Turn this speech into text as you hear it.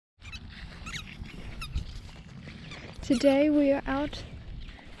Today we are out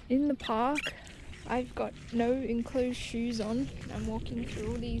in the park. I've got no enclosed shoes on. I'm walking through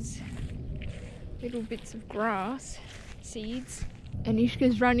all these little bits of grass, seeds, and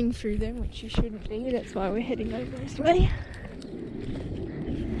Ishka's running through them, which she shouldn't be. That's why we're heading over this way.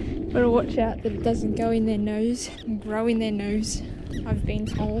 Gotta watch out that it doesn't go in their nose and grow in their nose, I've been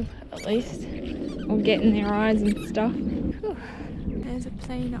told, at least, or get in their eyes and stuff. Whew. There's a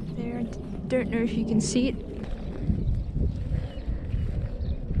plane up there. I don't know if you can see it.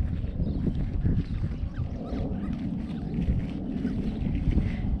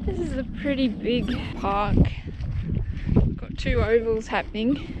 This is a pretty big park. Got two ovals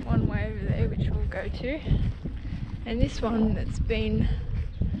happening, one way over there which we'll go to, and this one that's been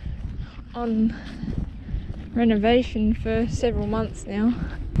on renovation for several months now.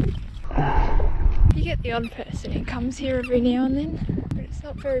 You get the odd person who comes here every now and then, but it's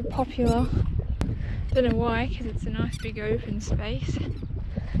not very popular. Don't know why, because it's a nice big open space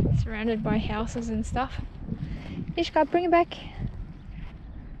surrounded by houses and stuff. Ishka, bring it back.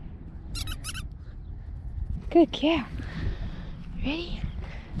 Good cow. Ready?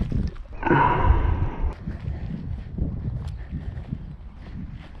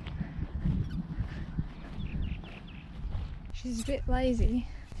 She's a bit lazy.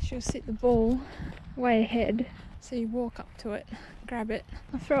 She'll sit the ball way ahead, so you walk up to it, grab it.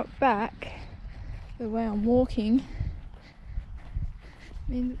 I throw it back the way I'm walking.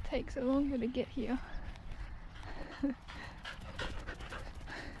 Means it takes her longer to get here.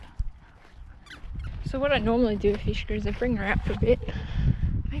 So what I normally do with Ishka is I bring her out for a bit,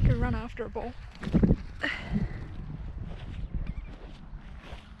 make her run after a ball,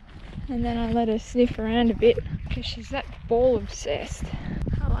 and then I let her sniff around a bit because she's that ball obsessed.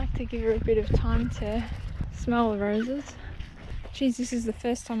 I like to give her a bit of time to smell the roses. Geez, this is the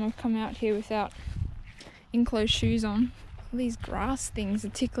first time I've come out here without enclosed shoes on. All these grass things are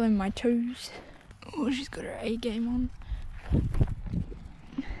tickling my toes. Oh, she's got her A game on.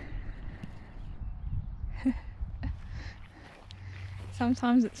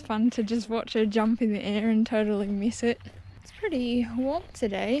 Sometimes it's fun to just watch her jump in the air and totally miss it. It's pretty warm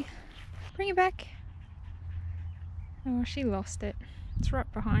today. Bring it back. Oh, she lost it. It's right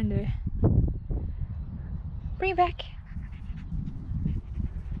behind her. Bring it back.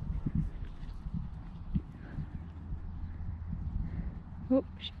 Oh,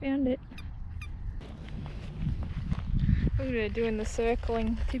 she found it. Look at her doing the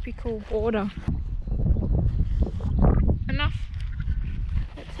circling, typical border. Enough.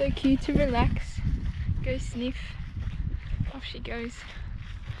 That's so cute to relax. Go sniff. Off she goes.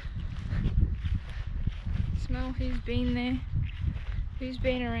 Smell who's been there, who's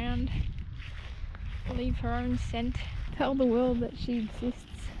been around. Leave her own scent. Tell the world that she exists.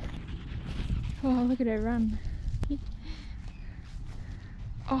 Oh, look at her run.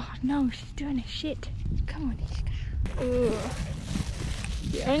 Oh no, she's doing a shit. Come on, Ishka. Ugh.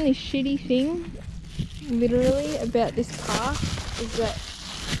 The only shitty thing, literally, about this park is that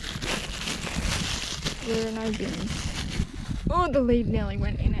there are no bins. Oh, the lead nearly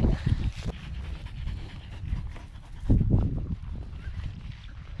went in it.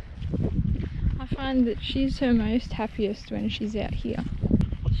 I find that she's her most happiest when she's out here.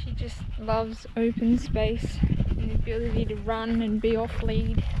 She just loves open space and the ability to run and be off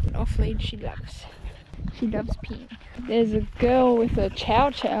lead. But off lead she loves. She loves peeing. There's a girl with a Chow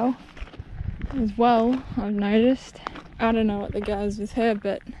Chow as well, I've noticed. I don't know what the go is with her,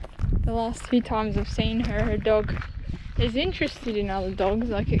 but the last few times I've seen her, her dog is interested in other dogs.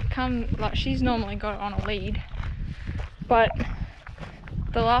 Like she's normally got it on a lead, but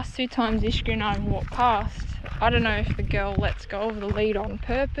the last two times Ishka and I walked past, I don't know if the girl lets go of the lead on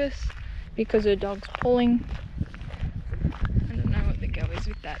purpose because her dog's pulling. I don't know what the go is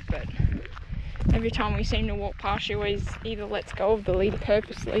with that, but every time we seem to walk past, she always either lets go of the lead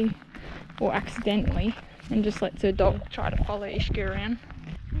purposely or accidentally and just lets her dog try to follow Ishka around.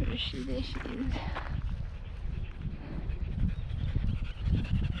 Where is she? There she is.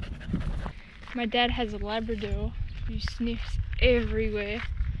 My dad has a Labrador who sniffs everywhere.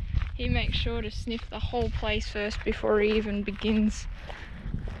 He makes sure to sniff the whole place first before he even begins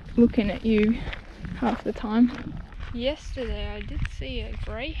looking at you half the time. Yesterday I did see a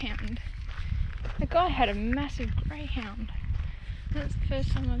greyhound. The guy had a massive greyhound. That's the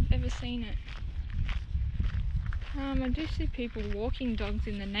first time I've ever seen it. I do see people walking dogs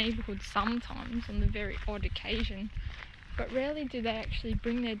in the neighbourhood sometimes on the very odd occasion, but rarely do they actually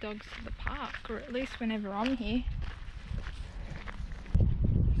bring their dogs to the park, or at least whenever I'm here.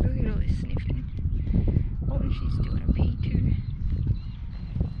 Look at all this sniffing. Oh, she's doing a pee too.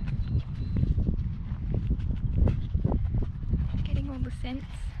 sense.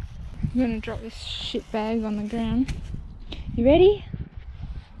 I'm gonna drop this shit bag on the ground. You ready?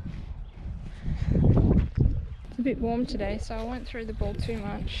 It's a bit warm today, so I won't throw the ball too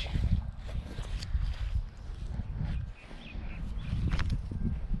much.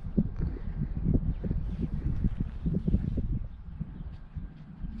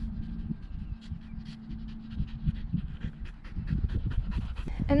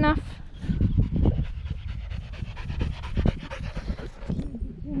 Enough.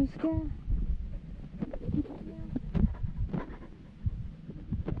 Let's go.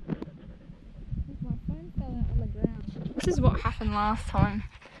 My phone fell out on the ground. This is what happened last time.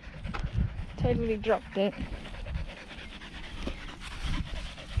 Totally dropped it.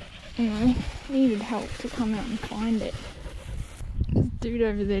 Anyway, needed help to come out and find it. This dude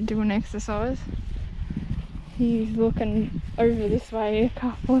over there doing exercise. He's looking over this way a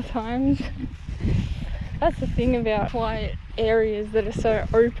couple of times. That's the thing about quiet areas that are so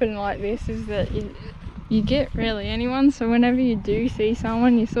open like this, is that you get rarely anyone, so whenever you do see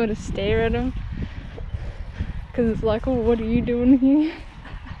someone you sort of stare at them, because it's like, oh, what are you doing here?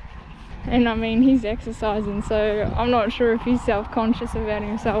 And I mean, he's exercising, so I'm not sure if he's self-conscious about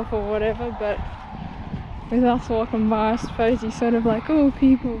himself or whatever, but with us walking by I suppose he's sort of like, oh,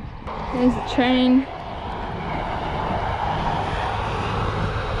 people. There's a train.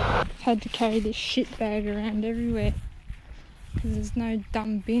 Had to carry this shit bag around everywhere because there's no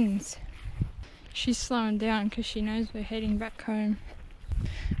dumb bins. She's slowing down because she knows we're heading back home.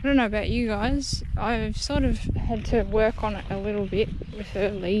 I don't know about you guys, I've sort of had to work on it a little bit with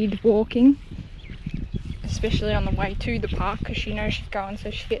her lead walking, especially on the way to the park because she knows she's going, so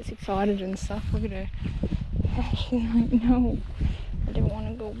she gets excited and stuff. Look at her. She's like, no, I don't want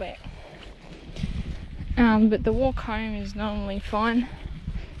to go back. But the walk home is normally fine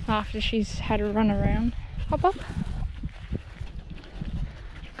after she's had a run around. Hop up.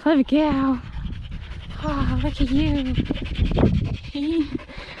 Clever cow. Oh, look at you.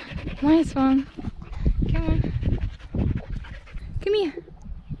 Nice one. Come on. Come here.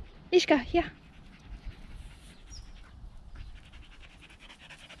 Ishka, here.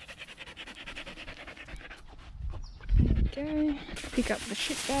 There we go. Pick up the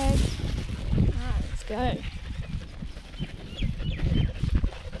shit bag. Alright, let's go.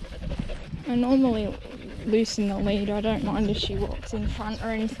 I normally loosen the lead. I don't mind if she walks in front or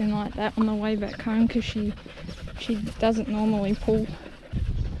anything like that on the way back home because she doesn't normally pull.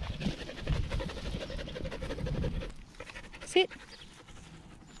 Sit.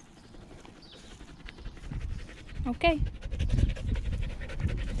 Okay.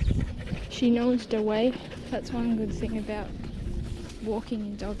 She knows the way. That's one good thing about walking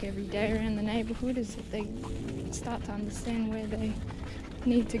your dog every day around the neighbourhood, is that they start to understand where they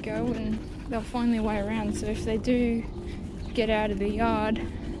need to go and they'll find their way around. So if they do get out of the yard,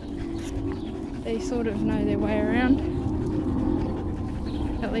 they sort of know their way around.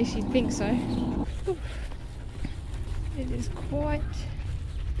 At least you'd think so. Oof. It is quite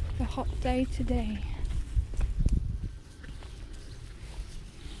a hot day today.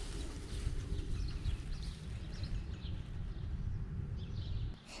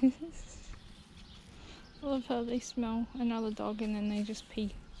 I love how they smell another dog and then they just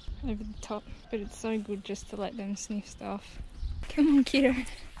pee over the top, but it's so good just to let them sniff stuff. Come on, kiddo.